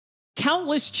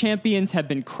Countless champions have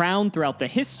been crowned throughout the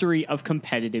history of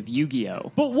competitive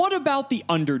Yu-Gi-Oh! But what about the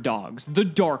underdogs, the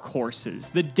dark horses,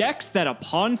 the decks that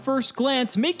upon first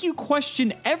glance make you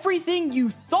question everything you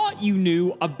thought you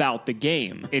knew about the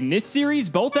game? In this series,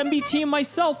 both MBT and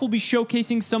myself will be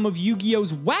showcasing some of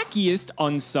Yu-Gi-Oh's wackiest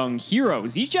unsung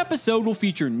heroes. Each episode will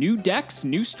feature new decks,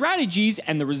 new strategies,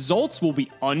 and the results will be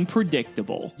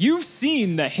unpredictable. You've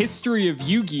seen the history of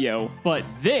Yu-Gi-Oh! But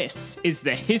this is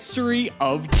the history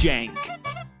of Jank.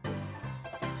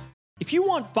 If you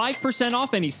want 5%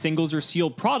 off any singles or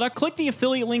sealed product, click the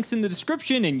affiliate links in the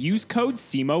description and use code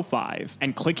CIMOOOOO5.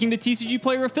 And clicking the TCG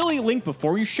Player affiliate link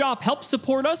before you shop helps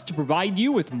support us to provide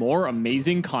you with more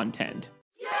amazing content.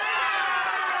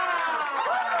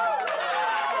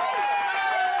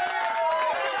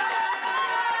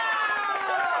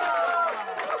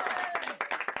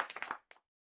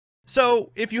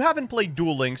 So, if you haven't played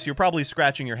Duel Links, you're probably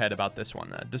scratching your head about this one.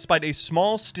 Despite a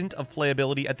small stint of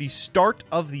playability at the start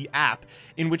of the app,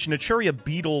 in which Naturia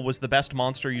Beetle was the best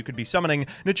monster you could be summoning,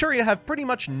 Naturia have pretty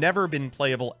much never been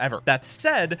playable ever. That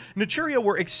said, Naturia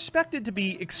were expected to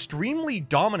be extremely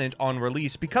dominant on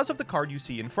release because of the card you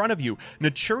see in front of you,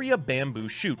 Naturia Bamboo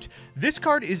Shoot. This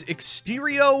card is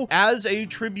exterio as a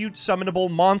tribute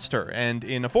summonable monster, and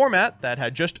in a format that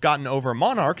had just gotten over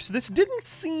Monarchs, this didn't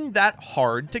seem that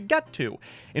hard to get to.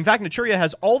 In fact, Naturia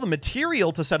has all the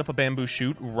material to set up a Bamboo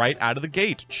Shoot right out of the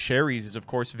gate. Cherries is, of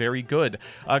course, very good.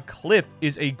 Cliff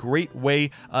is a great way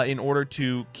in order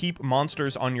to keep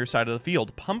monsters on your side of the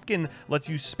field. Pumpkin lets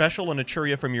you special a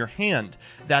Naturia from your hand.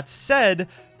 That said,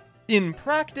 in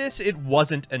practice, it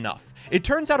wasn't enough. It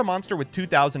turns out a monster with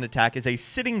 2000 attack is a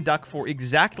sitting duck for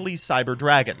exactly Cyber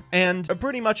Dragon, and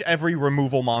pretty much every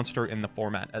removal monster in the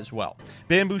format as well.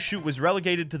 Bamboo Shoot was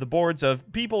relegated to the boards of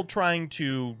people trying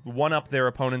to one-up their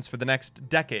opponents for the next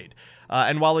decade.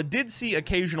 And while it did see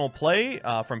occasional play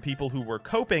from people who were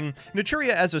coping,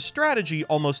 Naturia as a strategy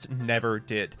almost never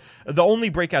did. The only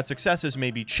breakout successes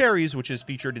may be Cherries, which is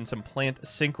featured in some plant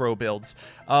synchro builds,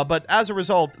 but as a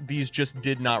result, these just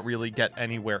did not really get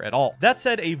anywhere at all. That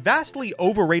said, a vastly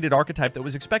overrated archetype that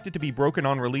was expected to be broken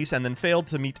on release and then failed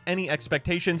to meet any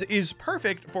expectations is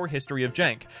perfect for History of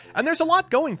Jank. And there's a lot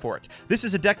going for it. This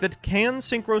is a deck that can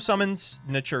synchro summons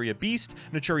Naturia Beast,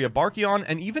 Naturia Barkion,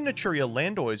 and even Naturia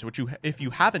Landois, which, if you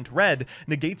haven't read,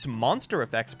 negates monster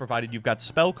effects provided you've got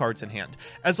spell cards in hand.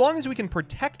 As long as we can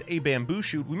protect a Bamboo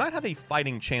Shoot, we might have a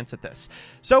fighting chance at this.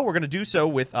 So we're going to do so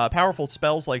with powerful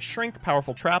spells like Shrink,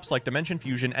 powerful traps like Dimension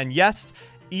Fusion, and yes,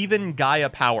 even Gaia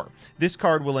Power. This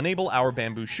card will enable our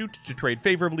Bamboo Shoot to trade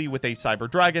favorably with a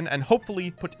Cyber Dragon and hopefully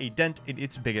put a dent in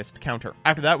its biggest counter.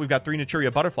 After that, we've got 3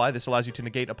 Naturia Butterfly. This allows you to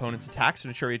negate opponent's attacks.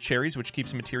 Naturia Cherries, which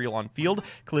keeps material on field.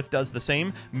 Cliff does the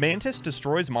same. Mantis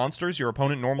destroys monsters your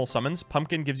opponent normal summons.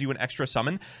 Pumpkin gives you an extra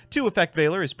summon. 2 Effect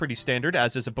Veiler is pretty standard,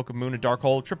 as is a Book of Moon, a Dark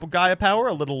Hole. Triple Gaia Power,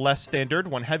 a little less standard.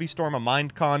 1 Heavy Storm, a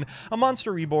Mind Con, a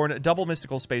Monster Reborn, double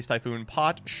Mystical Space Typhoon,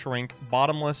 Pot, Shrink,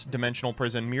 Bottomless, Dimensional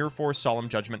Prison, Mirror Force, Solemn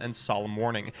Judgment, and Solemn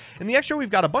Warning. In the extra,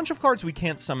 we've got a bunch of cards we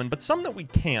can't summon, but some that we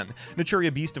can.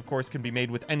 Naturia Beast, of course, can be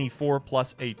made with any 4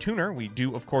 plus a tuner. We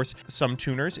do, of course, some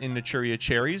tuners in Naturia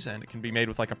Cherries, and it can be made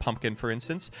with like a Pumpkin, for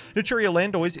instance. Naturia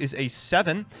Landois is a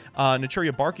 7,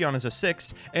 Naturia Barkion is a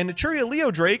 6, and Naturia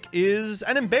Leodrake is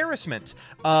an embarrassment.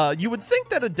 You would think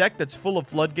that a deck that's full of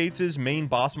Floodgates' main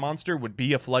boss monster would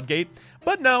be a Floodgate,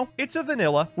 but no, it's a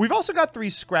vanilla. We've also got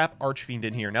 3 Scrap Archfiend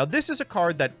in here. Now, this is a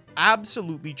card that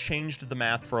absolutely changed the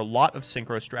math for a lot of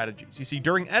synchro strategies. You see,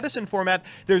 during Edison format,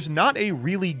 there's not a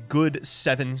really good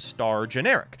 7-star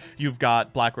generic. You've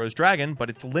got Black Rose Dragon, but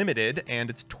it's limited, and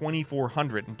it's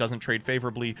 2400 and doesn't trade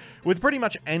favorably with pretty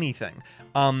much anything.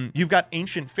 You've got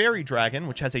Ancient Fairy Dragon,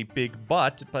 which has a big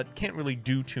butt, but can't really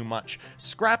do too much.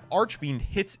 Scrap Archfiend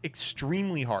hits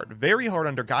extremely hard, very hard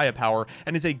under Gaia Power,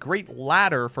 and is a great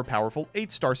ladder for powerful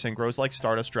 8-star synchros like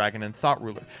Stardust Dragon and Thought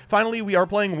Ruler. Finally, we are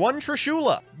playing 1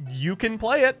 Trishula. You can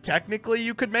play it. Technically,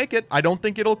 you could make it. I don't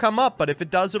think it'll come up, but if it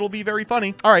does, it'll be very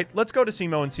funny. All right, let's go to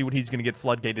Cimo and see what he's going to get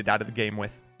floodgated out of the game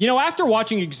with. You know, after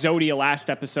watching Exodia last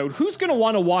episode, who's gonna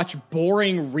want to watch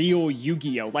boring real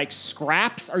Yu-Gi-Oh? Like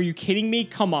Scraps? Are you kidding me?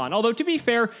 Come on. Although, to be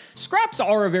fair, Scraps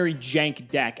are a very jank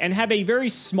deck and have a very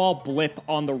small blip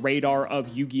on the radar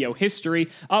of Yu-Gi-Oh history,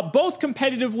 both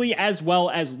competitively as well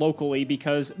as locally,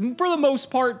 because for the most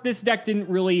part, this deck didn't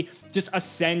really just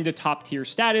ascend to top tier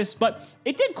status, but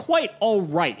it did quite all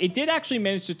right. It did actually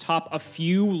manage to top a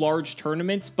few large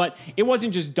tournaments, but it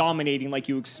wasn't just dominating like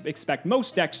you expect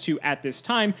most decks to at this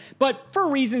time. time, but for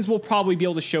reasons we'll probably be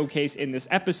able to showcase in this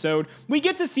episode, we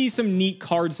get to see some neat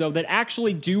cards though that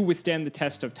actually do withstand the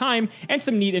test of time, and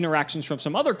some neat interactions from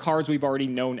some other cards we've already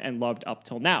known and loved up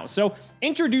till now. So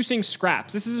introducing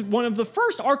Scraps. This is one of the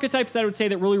first archetypes that I would say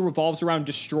that really revolves around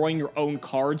destroying your own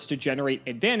cards to generate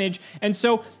advantage, and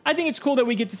so I think it's cool that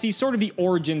we get to see sort of the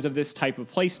origins of this type of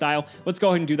playstyle. Let's go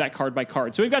ahead and do that card by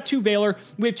card. So we've got 2 Valor,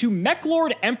 we have 2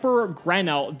 Mechlord Emperor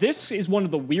Granel. This is one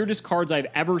of the weirdest cards I've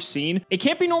ever seen. It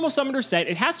can't be normal summoned or set.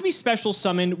 It has to be special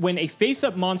summoned when a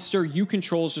face-up monster you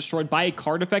control is destroyed by a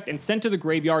card effect and sent to the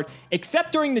graveyard,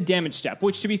 except during the damage step,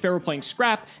 which to be fair, we're playing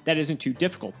Scrap, that isn't too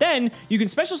difficult. Then you can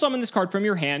special summon this card from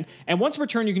your hand, and once per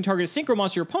turn you can target a synchro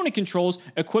monster your opponent controls,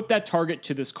 equip that target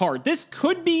to this card. This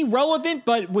could be relevant,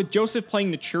 but with Joseph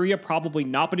playing Naturia, probably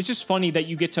not, but it's just funny that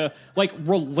you get to like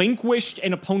relinquish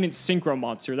an opponent's synchro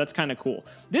monster. That's kind of cool.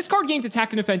 This card gains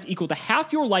attack and defense equal to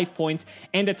half your life points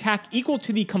and attack equal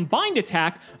to the combined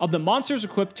attack of the monsters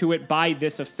equipped to it by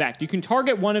this effect. You can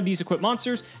target one of these equipped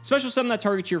monsters, special summon that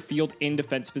target to your field in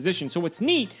defense position. So what's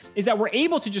neat is that we're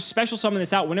able to just special summon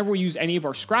this out whenever we use any of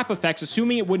our Scrap effects,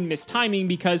 assuming it wouldn't miss timing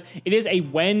because it is a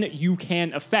when you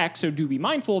can effect, so do be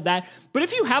mindful of that. But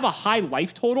if you have a high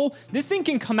life total, this thing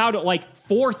can come out at like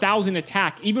 4,000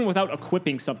 attack even without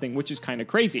equipping something, which is kind of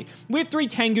crazy. We have 3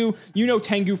 Tengu. You know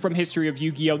Tengu from History of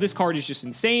Yu-Gi-Oh! This card is just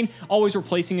insane, always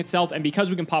replacing itself, and because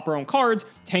we can pop our own cards,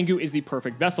 Tengu is the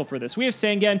perfect vessel for this. We have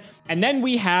Sangan, and then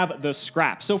we have the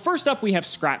Scrap. So first up, we have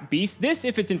Scrap Beast. This,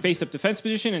 if it's in face-up defense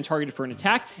position and targeted for an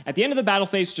attack, at the end of the battle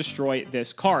phase, destroy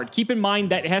this card. Keep in mind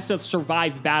that it has to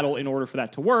survive battle in order for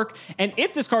that to work, and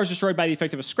if this card is destroyed by the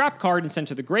effect of a Scrap card and sent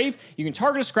to the grave, you can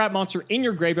target a Scrap monster in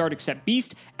your graveyard except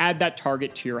Beast, add that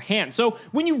target to your hand. So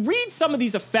when you read some of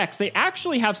these effects, they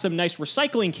actually have some nice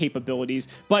recycling capabilities,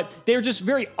 but they're just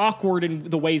very awkward in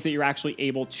the ways that you're actually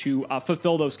able to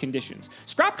fulfill those conditions.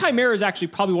 Scrap Chimera is actually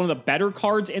probably one of the better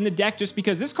cards in the deck, just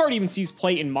because this card even sees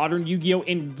play in modern Yu-Gi-Oh!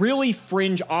 In really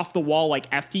fringe off-the-wall like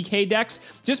FTK decks,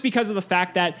 just because of the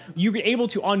fact that you're able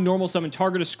to on-normal summon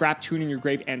target a Scrap tune in your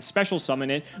grave and special summon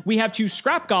it. We have 2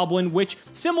 Scrap Goblin, which,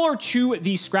 similar to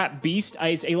the Scrap Beast,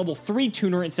 is a level 3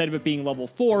 tuner instead of it being level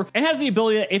 4, and has the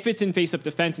ability that if it's in face-up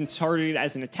defense and targeted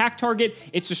as an attack target,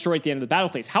 it's destroyed at the end of the battle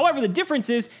phase. However, the difference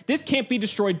is this can't be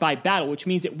destroyed by battle, which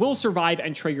means it will survive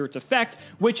and trigger its effect,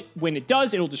 which when it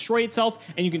does, it'll destroy itself,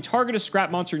 and you can target a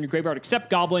Scrap monster in your graveyard except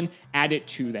Goblin, add it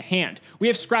to the hand. We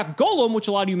have Scrap Golem, which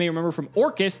a lot of you may remember from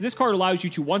Orcus. This card allows you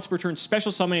to once per turn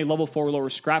special summon a level 4 or lower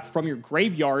Scrap from your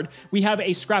graveyard. We have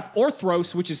a Scrap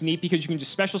Orthros, which is neat because you can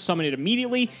just special summon it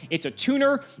immediately. It's a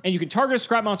tuner, and you can target a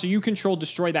Scrap monster you control,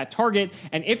 destroy that target,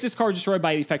 and if this card is destroyed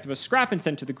by the effect of a Scrap and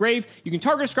sent to the grave, you can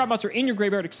target a Scrap monster in your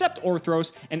graveyard except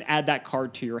Orthros and add that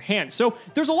card to your hand. So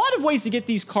there's a lot of ways to get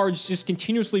these cards just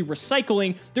continuously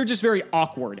recycling. They're just very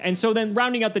awkward. And so then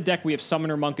rounding out the deck, we have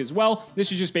Summoner Monk as well.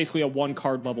 This is just basically a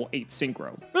 1-card level 8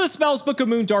 synchro. For the spells, Book of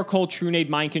Moon, Darkhold, Trunade,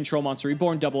 Mind Control, Monster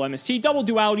Reborn, double MST, double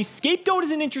duality. Scapegoat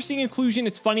is an interesting inclusion.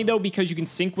 It's funny though because you can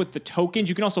sync with the tokens.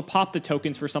 You can also pop the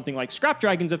tokens for something like Scrap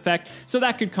Dragon's effect, so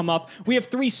that could come up. We have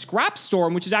 3 Scrap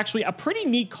Storm, which is actually a pretty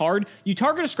neat card. You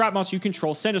target a Scrap monster you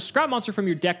control, send a Scrap monster from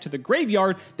your deck to the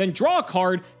graveyard, then draw a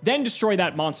card, then destroy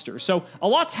that monster. So a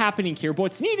lot's happening here, but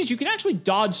what's neat is you can actually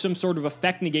dodge some sort of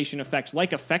effect negation effects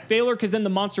like Effect Veiler, because then the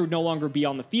monster would no longer be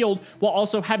on the field, while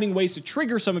also having ways to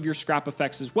trigger some of your Scrap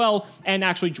effects as well, and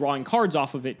actually drawing cards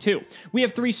off of it too. We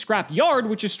have 3 Scrap Yard,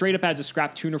 which is straight up adds a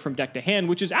Scrap tuner from deck to hand,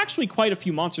 which is actually quite a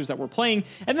few monsters that we're playing,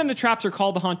 and then the traps are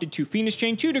Call the Haunted, 2 Phoenix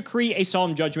Chain, 2 Decree, a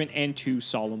Solemn Judgment, and 2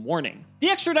 Solemn Warning. The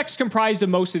extra deck's comprised of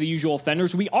most of the usual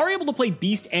offenders. We are able to play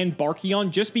Beast and Barkion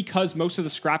just because most of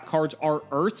the Scrap cards are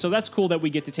Earth, so that's cool that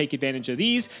we get to take advantage of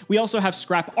these. We also have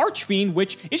Scrap Archfiend,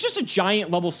 which is just a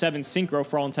giant level 7 synchro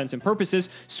for all intents and purposes.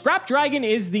 Scrap Dragon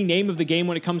is the name of the game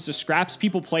when it comes to Scraps.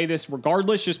 People play this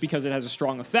regardless just because it has a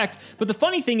strong effect, but the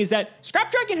funny thing is that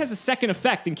Scrap Dragon has a second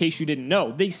effect, in case you didn't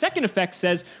know. The second effect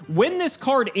says, when this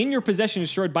card in your possession is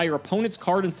destroyed by your opponent's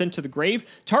card and sent to the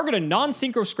grave, target a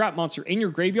non-synchro Scrap monster in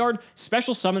your graveyard,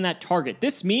 special summon that target.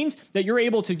 This means that you're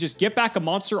able to just get back a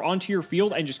monster onto your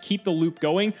field and just keep the loop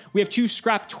going. We have 2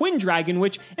 Scrap Twin Dragon,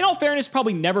 which in all fairness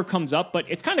probably never comes up, but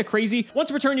it's kind of crazy. Once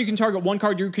per turn, you can target 1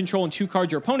 card you control and 2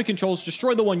 cards your opponent controls,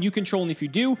 destroy the one you control, and if you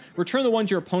do, return the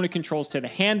ones your opponent controls to the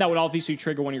hand. That would obviously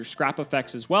trigger one of your Scrap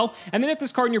effects as well. And then if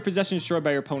this card in your possession is destroyed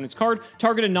by your opponent's card,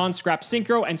 target a non-Scrap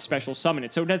synchro and special summon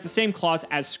it. So it has the same clause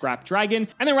as Scrap Dragon.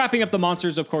 And then wrapping up the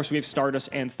monsters, of course, we have Stardust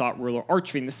and Thought Ruler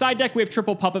Archfiend. The side deck, we have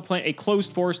Triple Puppet Plant, a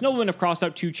Closed Forest, Nobleman of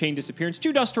Crossout, 2 Chain Disappearance,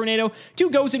 2 Dust Tornado, 2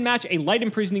 Gozen Match, a Light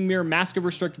Imprisoning Mirror, Mask of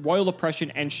Restrict, Royal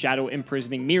Oppression, and Shadow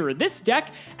Imprisoning Mirror. This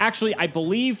deck, actually, I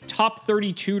believe top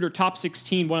 32 or top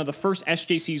 16, one of the first SJ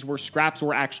HJCs where scraps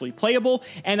were actually playable.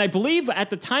 And I believe at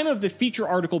the time of the feature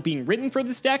article being written for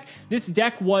this deck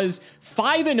was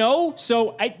 5-0.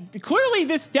 So clearly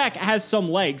this deck has some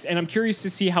legs, and I'm curious to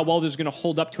see how well there's going to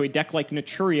hold up to a deck like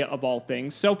Naturia of all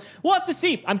things. So we'll have to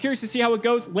see. I'm curious to see how it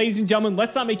goes. Ladies and gentlemen,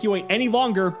 let's not make you wait any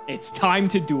longer. It's time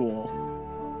to duel.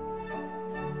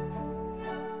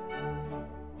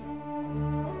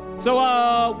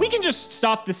 So, we can just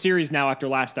stop the series now after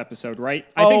last episode, right?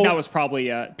 I think that was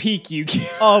probably peak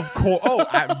Yu-Gi-Oh! Of course. Oh,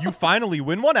 you finally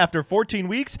win one after 14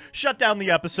 weeks. Shut down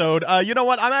the episode. You know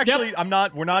what?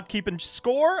 We're not keeping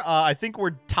score. I think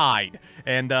we're tied.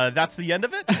 And that's the end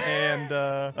of it. And,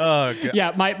 oh, God.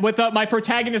 Yeah, with my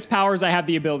protagonist powers, I have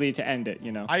the ability to end it,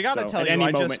 you know? I gotta tell you,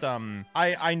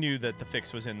 I knew that the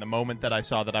fix was in the moment that I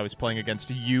saw that I was playing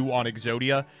against you on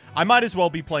Exodia. I might as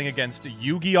well be playing against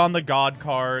Yugi on the God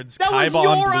cards. That was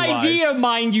your idea,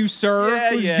 mind you, sir.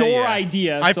 It was your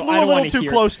idea. I flew a little too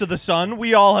close to the sun.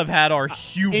 We all have had our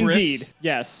hubris. Indeed.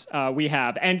 Yes, we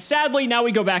have. And sadly, now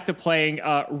we go back to playing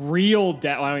real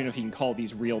deck. Well, I don't even know if you can call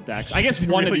these real decks. I guess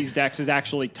one of these decks has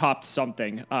actually topped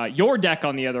something. Your deck,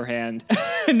 on the other hand,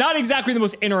 not exactly the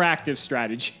most interactive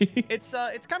strategy. It's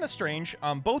kind of strange.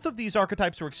 Both of these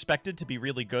archetypes were expected to be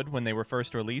really good when they were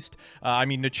first released. I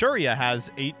mean, Naturia has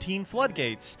 18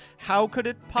 floodgates. How could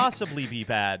it possibly be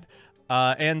bad?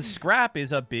 And Scrap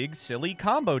is a big, silly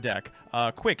combo deck.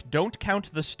 Quick, don't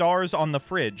count the stars on the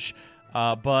fridge.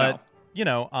 You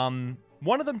know,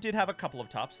 one of them did have a couple of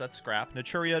tops. That's Scrap.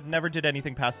 Naturia never did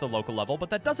anything past the local level, but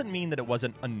that doesn't mean that it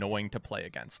wasn't annoying to play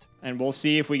against. And we'll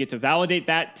see if we get to validate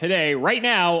that today, right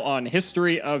now, on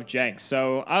History of Jank.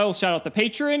 So I'll shout out the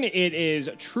patron. It is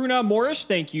Truna Morris.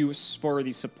 Thank you for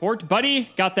the support. Buddy,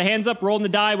 got the hands up, rolling the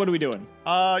die. What are we doing?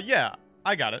 Yeah,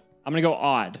 I got it. I'm going to go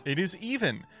odd. It is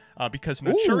even. Because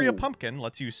Naturia Pumpkin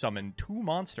lets you summon 2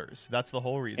 monsters. That's the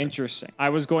whole reason. Interesting. I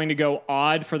was going to go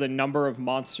odd for the number of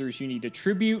monsters you need to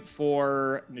tribute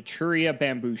for Naturia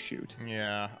Bamboo Shoot.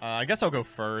 Yeah, I guess I'll go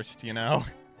first, you know?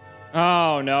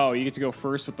 Oh, no. You get to go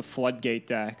first with the Floodgate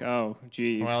deck. Oh,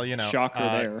 geez. Well, you know. Shocker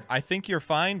there. I think you're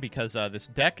fine because this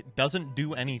deck doesn't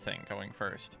do anything going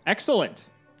first. Excellent.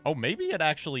 Oh, maybe it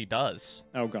actually does.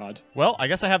 Oh, God. Well, I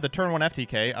guess I have the turn 1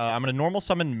 FTK. I'm going to normal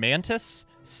summon Mantis,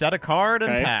 set a card,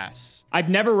 and pass. I've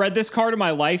never read this card in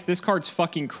my life. This card's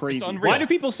fucking crazy. Why do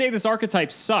people say this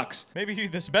archetype sucks? Maybe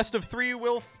this best of 3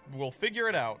 will figure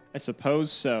it out. I suppose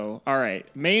so. All right.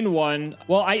 Main one.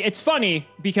 Well, it's funny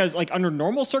because, like, under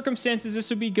normal circumstances, this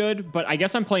would be good, but I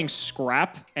guess I'm playing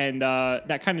Scrap, and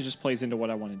that kind of just plays into what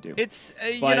I want to do. It's,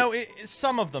 you know,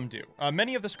 some of them do.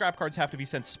 Many of the Scrap cards have to be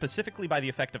sent specifically by the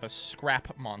effect of a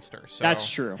Scrap monster. So that's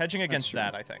true. Hedging against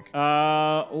that, I think.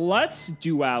 Let's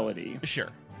Duality. Sure.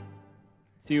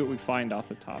 See what we find off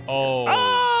the top.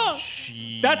 Oh,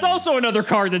 jeez. That's also another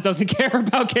card that doesn't care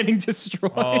about getting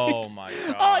destroyed. Oh, my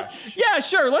gosh. Yeah,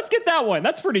 sure. Let's get that one.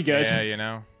 That's pretty good. Yeah, you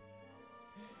know.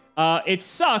 It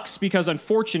sucks because,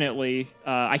 unfortunately,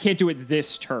 I can't do it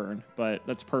this turn, but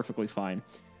that's perfectly fine.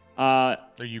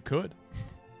 You could.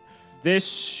 This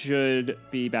should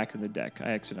be back in the deck.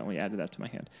 I accidentally added that to my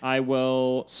hand. I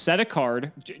will set a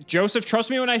card. Joseph,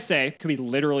 trust me when I say, it could be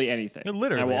literally anything.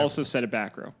 Literally. I will also set a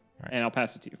back row. Right. And I'll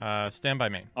pass it to you. Stand by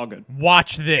main. All good.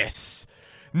 Watch this.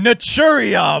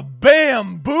 Naturia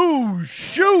Bamboo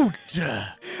Shoot!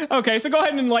 Okay, so go ahead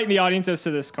and enlighten the audience as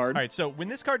to this card. All right, so when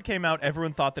this card came out,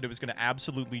 everyone thought that it was going to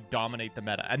absolutely dominate the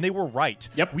meta, and they were right.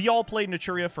 Yep. We all played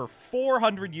Naturia for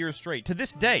 400 years straight. To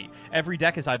this day, every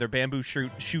deck is either Bamboo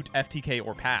Shoot, FTK,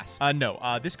 or Pass. No,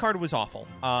 this card was awful.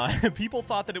 People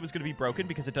thought that it was going to be broken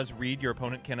because it does read your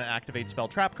opponent cannot activate spell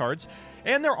trap cards,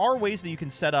 and there are ways that you can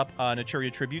set up Naturia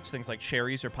tributes, things like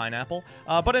cherries or pineapple,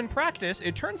 but in practice,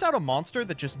 it turns out a monster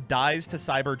that just dies to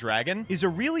Cyber Dragon is a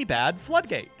really bad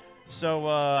Floodgate. So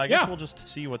I guess we'll just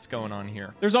see what's going on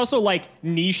here. There's also like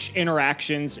niche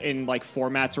interactions in like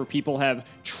formats where people have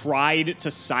tried to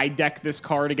side deck this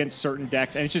card against certain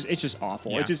decks, and it's just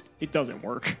awful. Yeah. It doesn't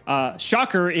work.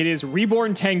 Shocker! It is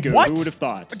Reborn Tengu. What? Who would have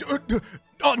thought?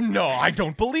 Oh no, I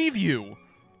don't believe you.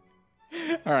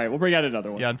 All right, we'll bring out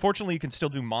another one. Yeah, unfortunately, you can still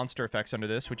do monster effects under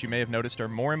this, which you may have noticed are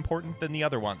more important than the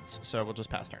other ones. So we'll just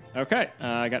pass turn. Okay,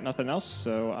 I got nothing else,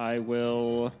 so I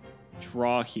will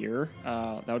draw here.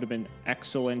 That would have been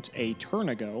excellent a turn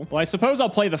ago. Well, I suppose I'll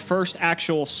play the first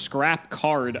actual Scrap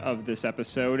card of this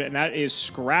episode, and that is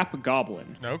Scrap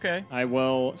Goblin. Okay. I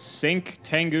will sync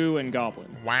Tengu and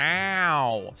Goblin.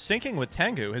 Wow. Syncing with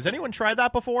Tengu. Has anyone tried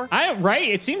that before? Right?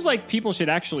 It seems like people should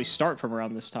actually start from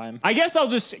around this time. I guess I'll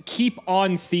just keep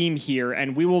on theme here,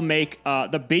 and we will make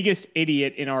the biggest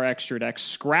idiot in our extra deck,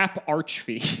 Scrap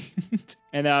Archfiend,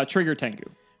 and trigger Tengu.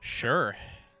 Sure.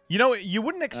 You know, you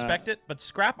wouldn't expect it, but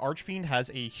Scrap Archfiend has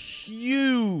a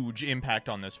huge impact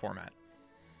on this format.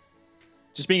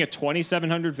 Just being a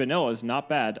 2700 vanilla is not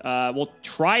bad. We'll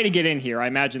try to get in here. I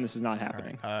imagine this is not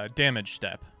happening. Right. Damage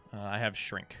step. I have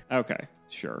Shrink. Okay,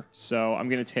 sure. So I'm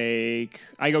going to take...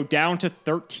 I go down to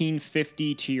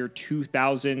 1350 to your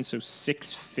 2000, so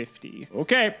 650.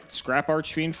 Okay, Scrap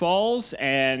Archfiend falls,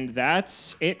 and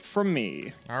that's it from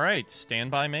me. All right,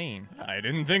 stand by main. I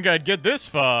didn't think I'd get this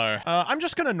far. I'm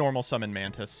just going to normal summon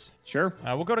Mantis. Sure.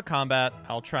 We'll go to combat.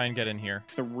 I'll try and get in here.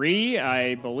 3,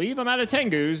 I believe I'm out of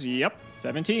Tengus. Yep,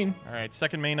 17. All right,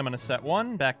 second main, I'm going to set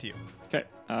 1. Back to you. Okay,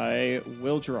 I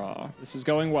will draw. This is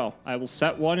going well. I will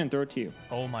set 1 and throw it to you.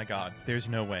 Oh my god, there's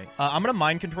no way. I'm going to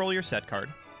mind control your set card.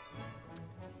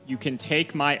 You can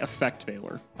take my Effect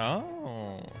Veiler.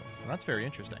 Oh, that's very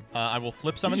interesting. I will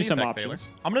flip summon the some Effect options. Veiler.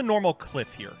 I'm going to normal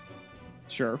Cliff here.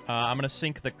 Sure. I'm going to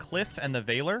sync the Cliff and the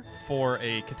Veiler for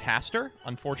a Cataster.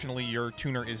 Unfortunately, your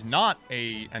tuner is not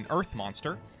an Earth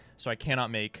monster, so I cannot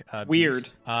make Weird.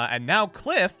 Beast. And now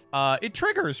Cliff, it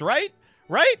triggers, right?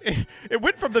 Right? It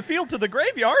went from the field to the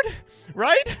graveyard,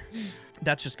 right?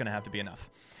 That's just going to have to be enough.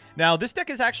 Now, this deck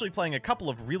is actually playing a couple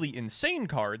of really insane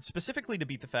cards, specifically to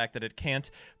beat the fact that it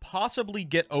can't possibly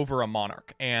get over a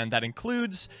Monarch, and that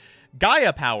includes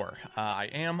Gaia Power. I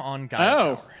am on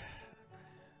Gaia Power.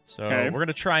 So we're going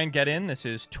to try and get in. This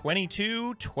is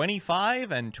 22,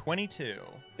 25, and 22.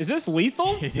 Is this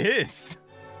lethal? It is.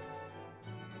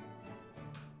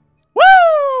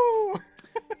 Woo!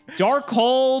 Dark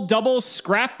Hole, Double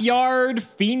Scrapyard,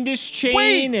 Fiendish Chain,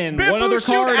 Wait, and Bamboo one other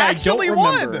Shoot card I don't actually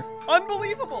remember. won.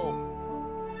 Unbelievable.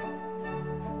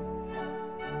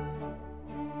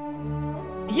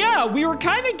 Yeah, we were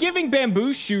kind of giving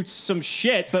Bamboo Shoots some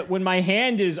shit, but when my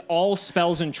hand is all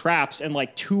spells and traps and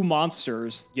like 2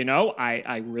 monsters, you know,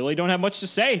 I really don't have much to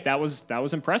say. That was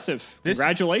impressive.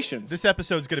 Congratulations. This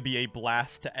episode's going to be a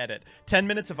blast to edit. 10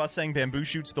 minutes of us saying Bamboo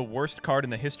Shoot's the worst card in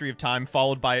the history of time,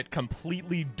 followed by it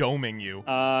completely doming you.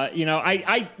 You know,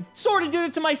 I sort of did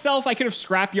it to myself. I could have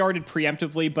scrapyarded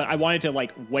preemptively, but I wanted to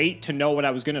like wait to know what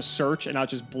I was going to search and not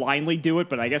just blindly do it,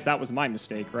 but I guess that was my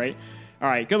mistake, right? All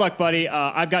right, good luck, buddy.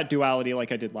 I've got Duality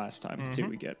like I did last time. Let's see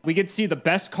what we get. We get to see the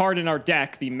best card in our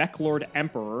deck, the Mech Lord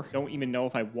Emperor. Don't even know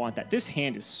if I want that. This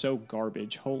hand is so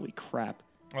garbage. Holy crap.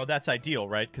 Well, that's ideal,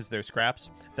 right? Because they're scraps.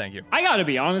 Thank you. I gotta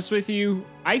be honest with you.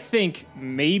 I think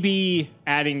maybe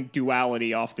adding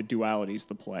Duality off the Duality's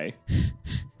the play.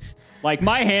 Like,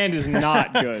 my hand is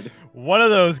not good. One of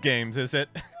those games, is it?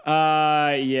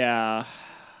 Yeah.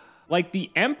 Like, the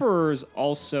Emperor's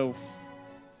also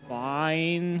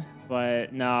fine,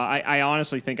 but no, I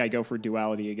honestly think I go for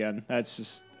Duality again. That's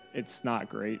just, it's not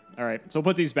great. All right, so we'll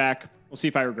put these back. We'll see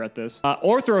if I regret this.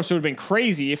 Orthros would have been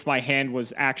crazy if my hand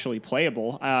was actually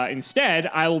playable. Instead,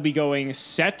 I will be going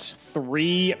set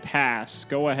 3 pass.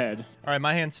 Go ahead. All right,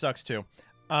 my hand sucks too.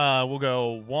 We'll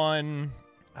go 1,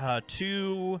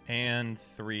 2, and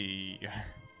 3.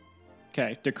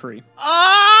 Okay, decree.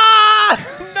 Ah!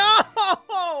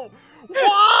 No!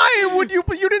 Why would you?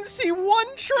 But you didn't see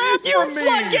one trap you from me. You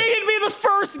floodgated me the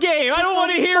first game. I don't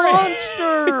want to hear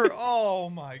monster. It. Oh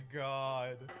my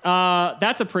god.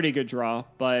 That's a pretty good draw,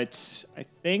 but I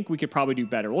think we could probably do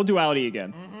better. We'll Duality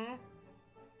again.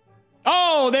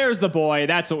 Oh, there's the boy.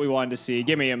 That's what we wanted to see.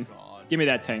 Give me him. God. Give me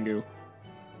that Tengu.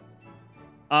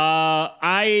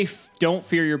 I don't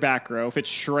fear your back row. If it's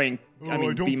Shrink, I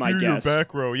mean, be my guess. I don't fear your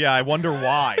back row. Yeah, I wonder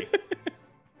why.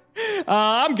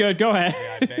 I'm good. Go ahead.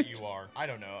 Yeah, I bet you are. I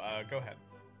don't know. Go ahead.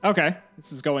 Okay.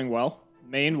 This is going well.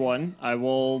 Main 1. I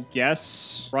will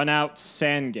guess run out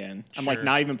Sangan. Sure. I'm like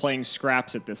not even playing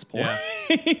scraps at this point.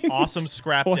 Yeah. Awesome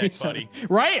scrap deck, buddy.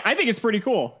 Right? I think it's pretty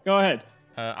cool. Go ahead.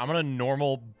 I'm going to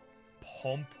normal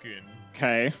Pumpkin.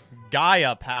 Okay.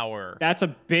 Gaia Power. That's a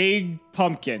big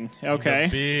pumpkin. Okay.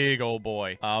 He's a big old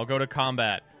boy. I'll go to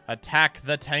combat. Attack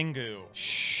the Tengu.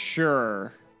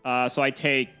 Sure. So I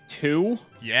take 2.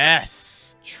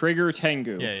 Yes. Trigger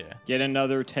Tengu. Yeah. Get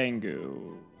another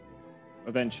Tengu.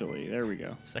 Eventually. There we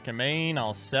go. Second main,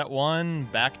 I'll set 1.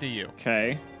 Back to you.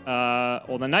 Okay.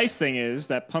 Well, the nice thing is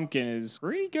that pumpkin is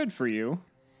pretty good for you.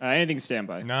 Anything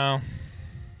standby? No.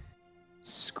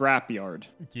 Scrapyard.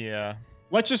 Yeah.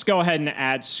 Let's just go ahead and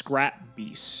add Scrap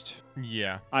Beast.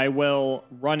 Yeah. I will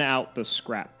run out the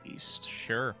Scrap Beast.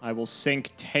 Sure. I will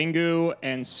sync Tengu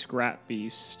and Scrap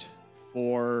Beast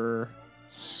for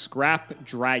Scrap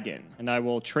Dragon, and I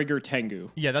will trigger Tengu.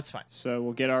 Yeah, that's fine. So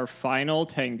we'll get our final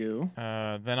Tengu.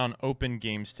 Then on open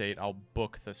game state, I'll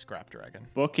book the Scrap Dragon.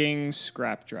 Booking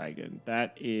Scrap Dragon.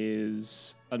 That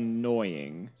is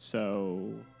annoying.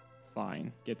 So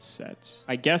fine, get set.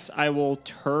 I guess I will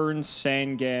turn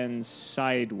Sangan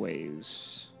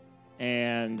sideways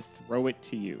and throw it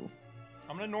to you.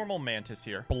 I'm going to normal Mantis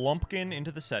here. Blumpkin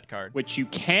into the set card. Which you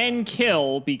can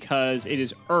kill because it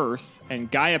is Earth,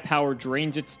 and Gaia Power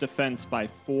drains its defense by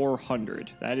 400.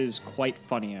 That is quite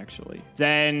funny, actually.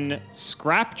 Then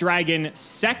Scrap Dragon,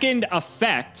 second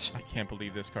effect. I can't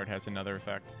believe this card has another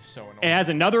effect. It's so annoying. It has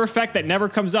another effect that never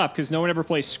comes up because no one ever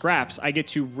plays Scraps. I get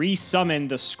to resummon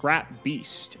the Scrap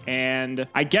Beast, and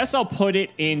I guess I'll put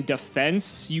it in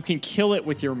defense. You can kill it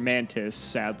with your Mantis,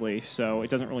 sadly, so it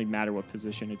doesn't really matter what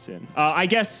position it's in. I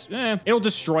guess it'll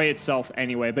destroy itself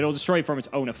anyway, but it'll destroy it from its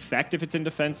own effect if it's in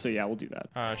defense. So yeah, we'll do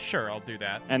that. Sure, I'll do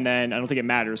that. And then I don't think it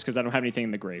matters because I don't have anything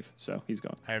in the grave. So he's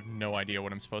gone. I have no idea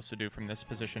what I'm supposed to do from this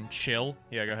position. Chill?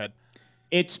 Yeah, go ahead.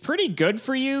 It's pretty good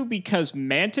for you because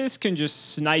Mantis can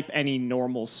just snipe any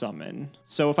normal summon.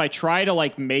 So if I try to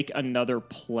like make another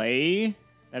play,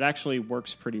 that actually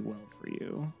works pretty well for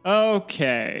you.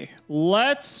 Okay,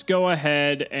 let's go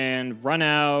ahead and run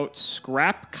out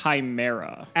Scrap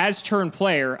Chimera. As turn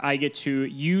player, I get to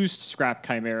use Scrap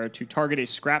Chimera to target a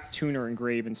Scrap Tuner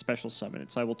engrave and special summon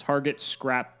it. So I will target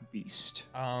Scrap Beast.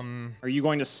 Are you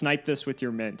going to snipe this with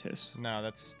your Mantis? No,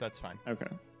 that's fine. Okay.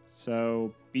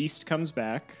 So Beast comes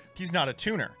back. He's not a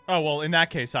tuner. Oh, well, in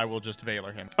that case, I will just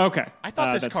Valor him. Okay. I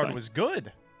thought this card fine. was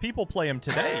good. People play him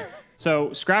today.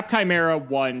 So Scrap Chimera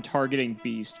 1 targeting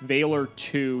Beast, Valor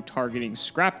 2 targeting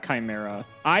Scrap Chimera.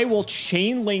 I will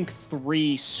Chain Link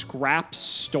 3 Scrap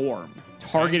Storm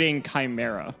targeting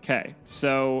Chimera. Okay,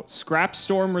 so Scrap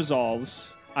Storm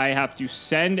resolves. I have to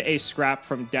send a scrap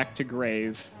from deck to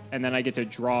grave, and then I get to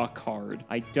draw a card.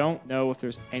 I don't know if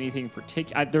there's anything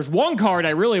particular. There's one card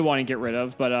I really want to get rid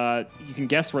of, but you can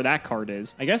guess where that card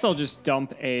is. I guess I'll just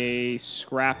dump a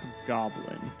Scrap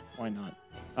Goblin. Why not?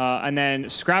 And then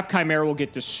Scrap Chimera will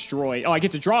get destroyed. Oh, I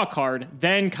get to draw a card,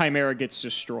 then Chimera gets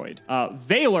destroyed.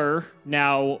 Valor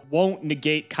now won't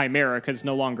negate Chimera because it's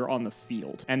no longer on the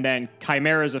field. And then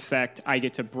Chimera's effect, I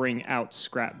get to bring out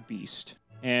Scrap Beast.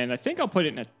 And I think I'll put it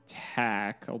in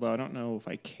attack, although I don't know if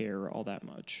I care all that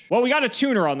much. Well, we got a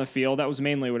tuner on the field. That was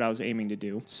mainly what I was aiming to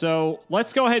do. So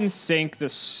let's go ahead and sink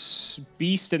this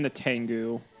Beast in the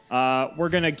Tengu. We're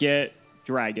going to get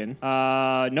Dragon.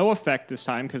 No effect this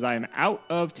time because I am out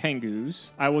of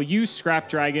Tengus. I will use Scrap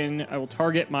Dragon. I will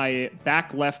target my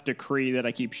back left decree that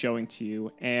I keep showing to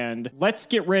you. And let's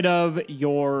get rid of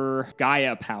your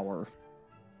Gaia Power.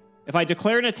 If I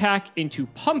declare an attack into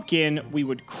Pumpkin, we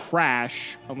would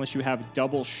crash unless you have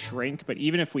double shrink. But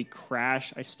even if we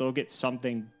crash, I still get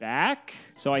something back.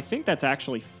 So I think that's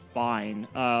actually fine.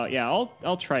 Yeah,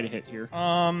 I'll try to hit here.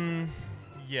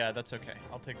 Yeah, that's okay.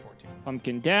 I'll take 14.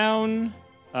 Pumpkin down.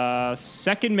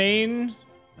 Second main.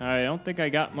 I don't think I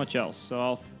got much else, so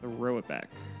I'll throw it back.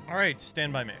 All right,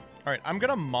 stand by me. All right, I'm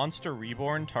going to Monster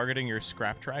Reborn targeting your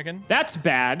Scrap Dragon. That's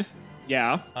bad.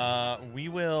 Yeah. We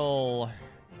will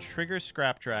trigger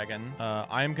Scrap Dragon.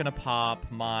 I'm going to pop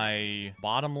my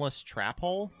Bottomless Trap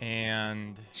Hole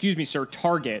and... Excuse me, sir.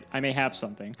 Target. I may have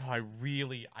something. Oh, I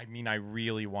really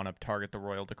want to target the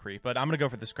Royal Decree, but I'm going to go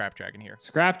for the Scrap Dragon here.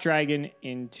 Scrap Dragon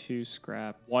into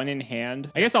Scrap. One in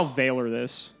hand. I guess I'll Valor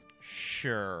this.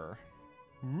 Sure.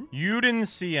 You didn't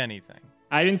see anything.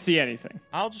 I didn't see anything.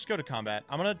 I'll just go to combat.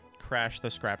 I'm going to crash the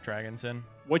Scrap Dragons in.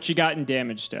 What you got in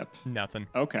damage step? Nothing.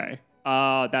 Okay.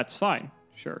 That's fine.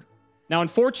 Sure. Now,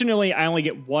 unfortunately, I only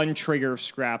get one trigger of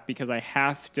Scrap because I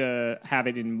have to have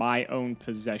it in my own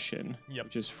possession,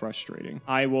 which is frustrating.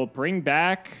 I will bring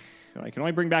back... I can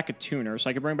only bring back a tuner, so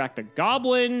I can bring back the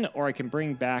Goblin, or I can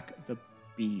bring back the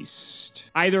Beast.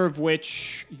 Either of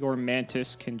which your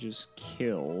Mantis can just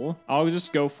kill. I'll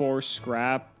just go for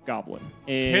Scrap Goblin.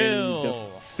 In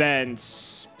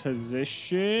defense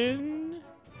position...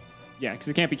 Yeah, because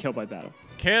it can't be killed by battle.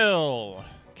 Kill!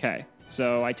 Okay,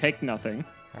 so I take nothing.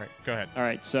 All right, go ahead. All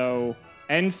right, so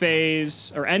end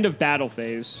phase, or end of battle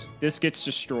phase, this gets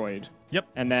destroyed. Yep.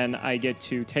 And then I get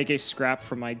to take a scrap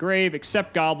from my grave,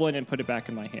 accept Goblin, and put it back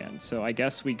in my hand. So I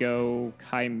guess we go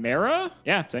Chimera?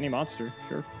 Yeah, it's any monster,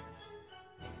 sure.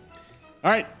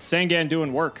 All right, Sangan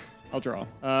doing work. I'll draw.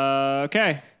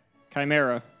 Okay,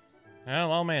 Chimera.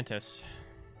 Hello, Mantis.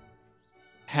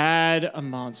 Had a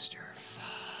monster.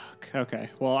 Fuck. Okay,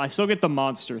 well, I still get the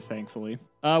monster, thankfully.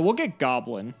 We'll get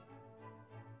Goblin.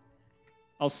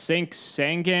 I'll sink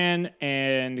Sangan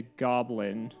and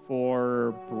Goblin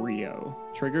for Brio.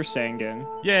 Trigger Sangan.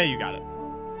 Yeah, you got it.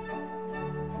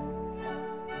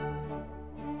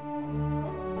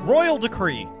 Royal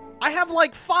Decree. I have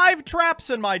like 5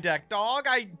 traps in my deck, dog.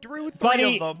 I drew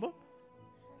 3 of them.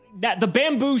 the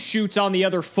bamboo shoots on the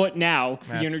other foot now.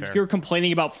 That's fair. You're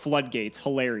complaining about floodgates.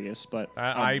 Hilarious, but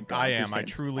I am. I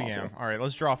truly am. All right,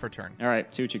 let's draw for turn. All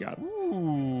right, see what you got.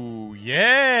 Ooh,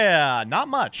 yeah. Not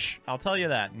much. I'll tell you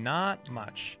that. Not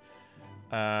much.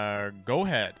 Go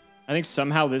ahead. I think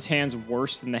somehow this hand's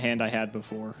worse than the hand I had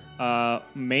before.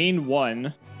 Main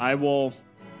one, I will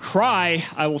cry.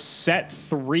 I will set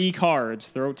 3 cards.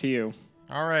 Throw it to you.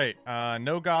 All right.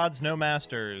 No gods, no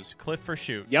masters. Cliff for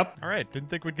shoot. Yep. All right. Didn't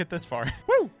think we'd get this far.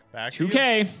 Woo! Back to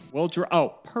 2K. We'll draw.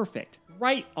 Oh, perfect.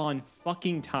 Right on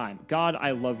fucking time. God,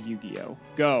 I love Yu-Gi-Oh.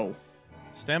 Go.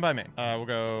 Stand by main. We'll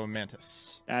go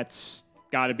Mantis. That's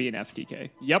got to be an FTK.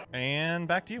 Yep. And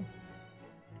back to you.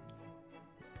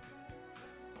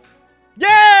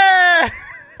 Yeah!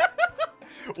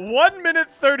 1 minute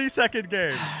 30-second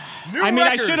game. New I mean,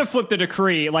 record. I should have flipped the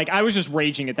decree. Like, I was just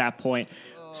raging at that point.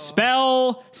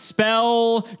 Spell.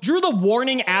 Drew the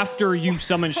warning after you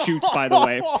summon shoots, by the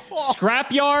way.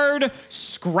 Scrapyard,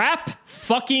 scrap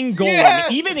fucking golem.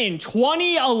 Yes! Even in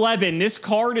 2011, this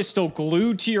card is still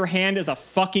glued to your hand as a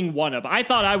fucking one-up. I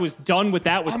thought I was done with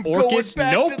that with Orcus.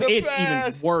 Nope, it's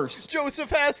even worse.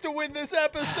 Joseph has to win this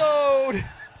episode.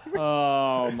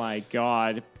 Oh my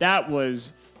god. That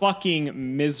was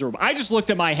fucking miserable. I just looked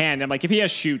at my hand. I'm like, if he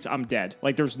has shoots, I'm dead.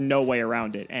 Like, there's no way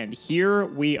around it. And here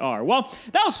we are. Well,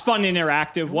 that was fun and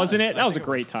interactive, wasn't it? That was a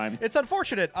great time. It's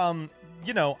unfortunate.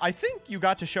 You know, I think you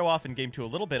got to show off in Game 2 a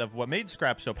little bit of what made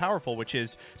Scrap so powerful, which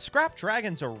is Scrap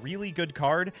Dragon's a really good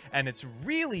card, and it's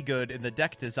really good in the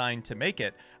deck design to make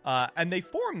it. And they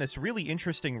form this really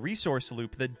interesting resource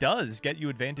loop that does get you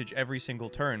advantage every single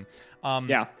turn.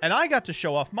 Yeah. And I got to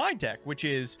show off my deck, which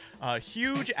is a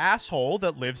huge asshole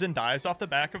that lives and dies off the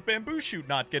back of Bamboo Shoot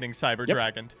not getting Cyber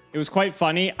Dragoned. It was quite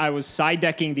funny. I was side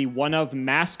decking the one of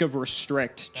Mask of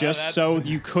Restrict just so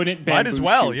you couldn't Bamboo Might as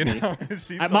well, shoot you me. know.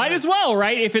 Might as well,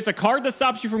 right? If it's a card that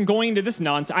stops you from going into this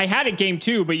nonsense. I had it Game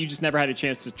 2, but you just never had a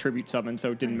chance to tribute summon,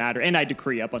 so it didn't matter. And I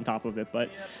decree up on top of it, but...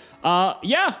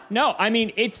 yeah, no, I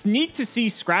mean, it's neat to see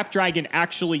Scrap Dragon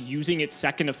actually using its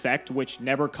second effect, which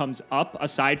never comes up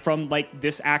aside from, like,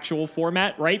 this actual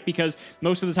format, right? Because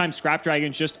most of the time, Scrap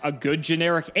Dragon's just a good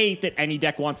generic 8 that any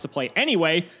deck wants to play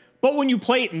anyway. But when you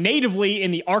play it natively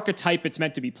in the archetype it's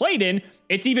meant to be played in,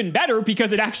 it's even better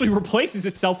because it actually replaces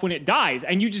itself when it dies.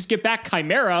 And you just get back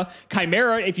Chimera.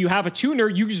 Chimera, if you have a tuner,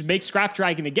 you just make Scrap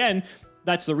Dragon again.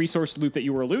 That's the resource loop that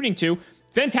you were alluding to.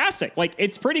 Fantastic. Like,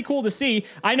 it's pretty cool to see.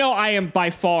 I know I am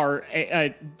by far,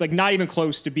 like, not even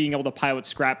close to being able to pilot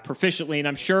Scrap proficiently, and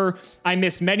I'm sure I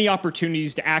missed many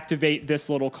opportunities to activate this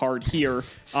little card here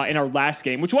in our last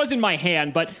game, which was in my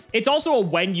hand, but it's also a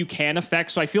when you can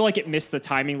effect, so I feel like it missed the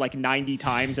timing like 90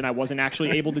 times, and I wasn't actually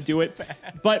able to do it.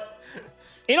 But...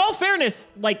 in all fairness,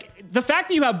 like, the fact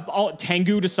that you have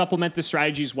Tengu to supplement the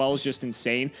strategy as well is just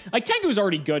insane. Like, Tengu is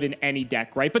already good in any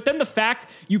deck, right? But then the fact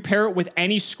you pair it with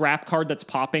any scrap card that's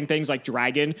popping things like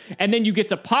Dragon, and then you get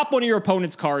to pop one of your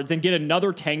opponent's cards and get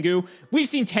another Tengu. We've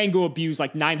seen Tengu abused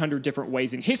like 900 different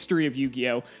ways in history of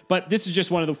Yu-Gi-Oh! But this is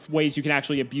just one of the ways you can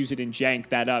actually abuse it in Jank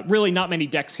that really not many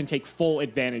decks can take full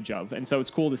advantage of. And so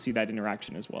it's cool to see that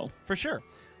interaction as well. For sure.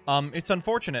 It's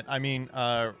unfortunate. I mean,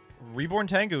 Reborn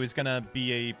Tengu is going to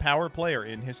be a power player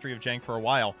in History of Jank for a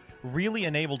while. Really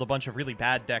enabled a bunch of really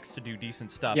bad decks to do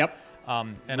decent stuff. Yep.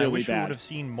 And really I wish we bad. would have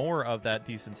seen more of that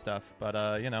decent stuff.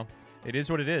 But, you know, it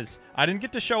is what it is. I didn't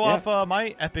get to show off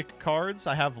my epic cards.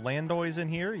 I have Landoys in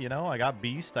here. You know, I got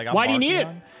Beast. I got Why do you need it?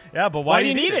 Yeah, but why do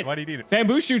you need it? Why do you need it?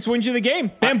 Bamboo Shoots wins you the game.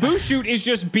 Bamboo Shoot is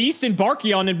just Beast and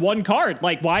Barkion in one card.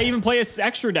 Like, why even play an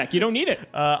extra deck? You don't need it.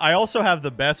 I also have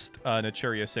the best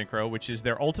Naturia Synchro, which is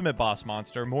their ultimate boss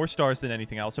monster. More stars than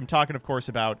anything else. I'm talking, of course,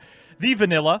 about the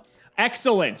Vanilla.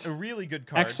 Excellent. A really good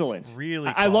card. Excellent. Really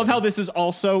I love how this is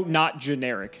also not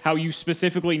generic. How you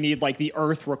specifically need, like, the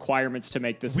Earth requirements to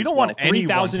make this We as don't well. want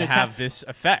anyone to is have this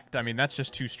effect. I mean, that's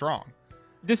just too strong.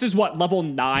 This is what, level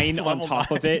 9 on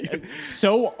top of it?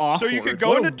 So awkward. So you could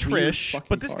go into Trish,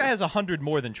 but this guy has 100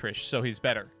 more than Trish, so he's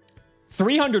better.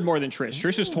 300 more than Trish.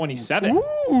 Trish is 27.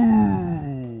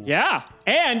 Ooh. Yeah.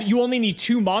 And you only need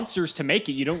 2 monsters to make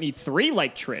it. You don't need 3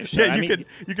 like Trish. Yeah,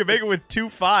 you could make it with 2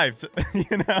 5s,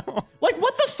 you know? Like,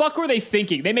 what the fuck were they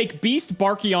thinking? They make Beast,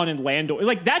 Barkion, and Lando.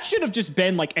 Like, that should have just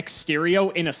been, like,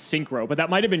 Exterio in a Synchro, but that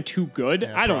might have been too good.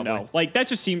 Yeah, I don't know. Like, that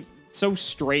just seems so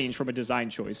strange from a design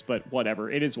choice, but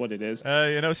whatever. It is what it is.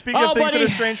 You know, speaking of things that are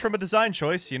strange from a design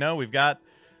choice, you know, we've got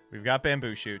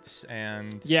Bamboo Shoots,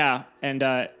 and... yeah,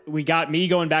 and we got me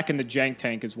going back in the Jank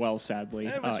tank as well, sadly.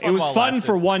 It was fun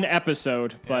for one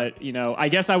episode, but, you know, I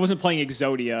guess I wasn't playing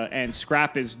Exodia, and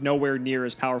Scrap is nowhere near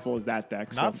as powerful as that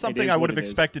deck. Not something I would have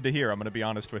expected to hear, I'm going to be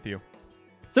honest with you.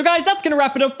 So guys, that's going to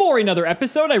wrap it up for another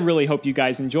episode. I really hope you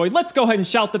guys enjoyed. Let's go ahead and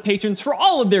shout the patrons for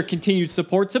all of their continued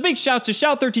support. So big shout to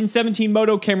Shout1317,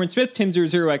 Moto, Cameron Smith,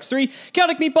 Tim00x3,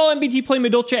 Chaotic Meatball, MBT Play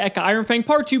Medolce, Eka Ironfang,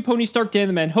 Part 2, Pony Stark, Dan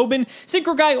the Man Hoban,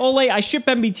 Synchro Guy, Ole, I Ship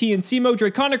MBT and Cimo,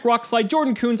 Draconic Rockslide,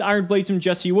 Jordan Coons, Iron Bladesman,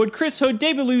 Jesse Wood, Chris Hood,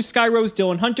 David Lou, Skyrose,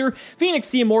 Dylan Hunter, Phoenix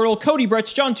the Immortal, Cody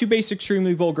Bretch, John 2 Base,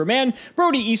 Extremely Vulgar Man,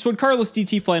 Brody Eastwood, Carlos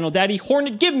DT Flannel Daddy,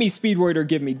 Hornet, Give Me Speedroid or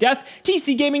Give Me Death,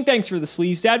 TC Gaming, thanks for the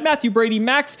sleeves, Dad, Matthew Brady,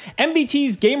 Max,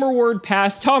 MBT's Gamer Word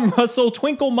Pass, Tom Russell,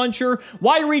 Twinkle Muncher,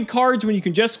 Why Read Cards When You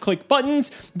Can Just Click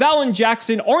Buttons, Valen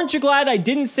Jackson, Aren't You Glad I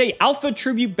Didn't Say Alpha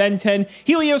Tribute Ben 10,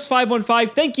 Helios515,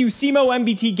 thank you, Cimo,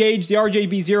 MBT Gage, the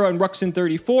RJB0, and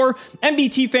Ruxin34,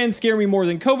 MBT fans scare me more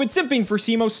than COVID, Simping for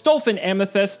Cimo, Stolfin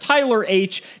Amethyst, Tyler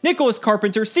H, Nicholas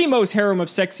Carpenter, Cimo's Harem of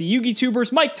Sexy Yugi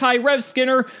Tubers, Mike Ty, Rev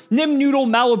Skinner, Nim Noodle,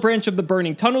 Malabranch of the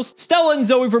Burning Tunnels, Stella and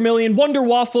Zoe Vermilion, Wonder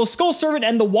Waffle, Skull Servant,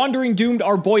 and the Wandering Doomed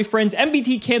are boyfriends,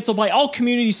 MBT canceled by all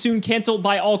communities soon, canceled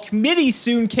by all committees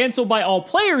soon, canceled by all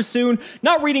players soon,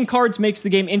 not reading cards makes the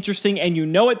game interesting and you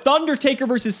know it, The Undertaker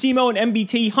versus Cimo and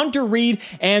MBT, Hunter Reed,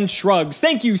 and Shrugs.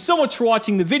 Thank you so much for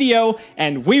watching the video,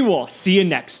 and we will see you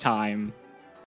next time.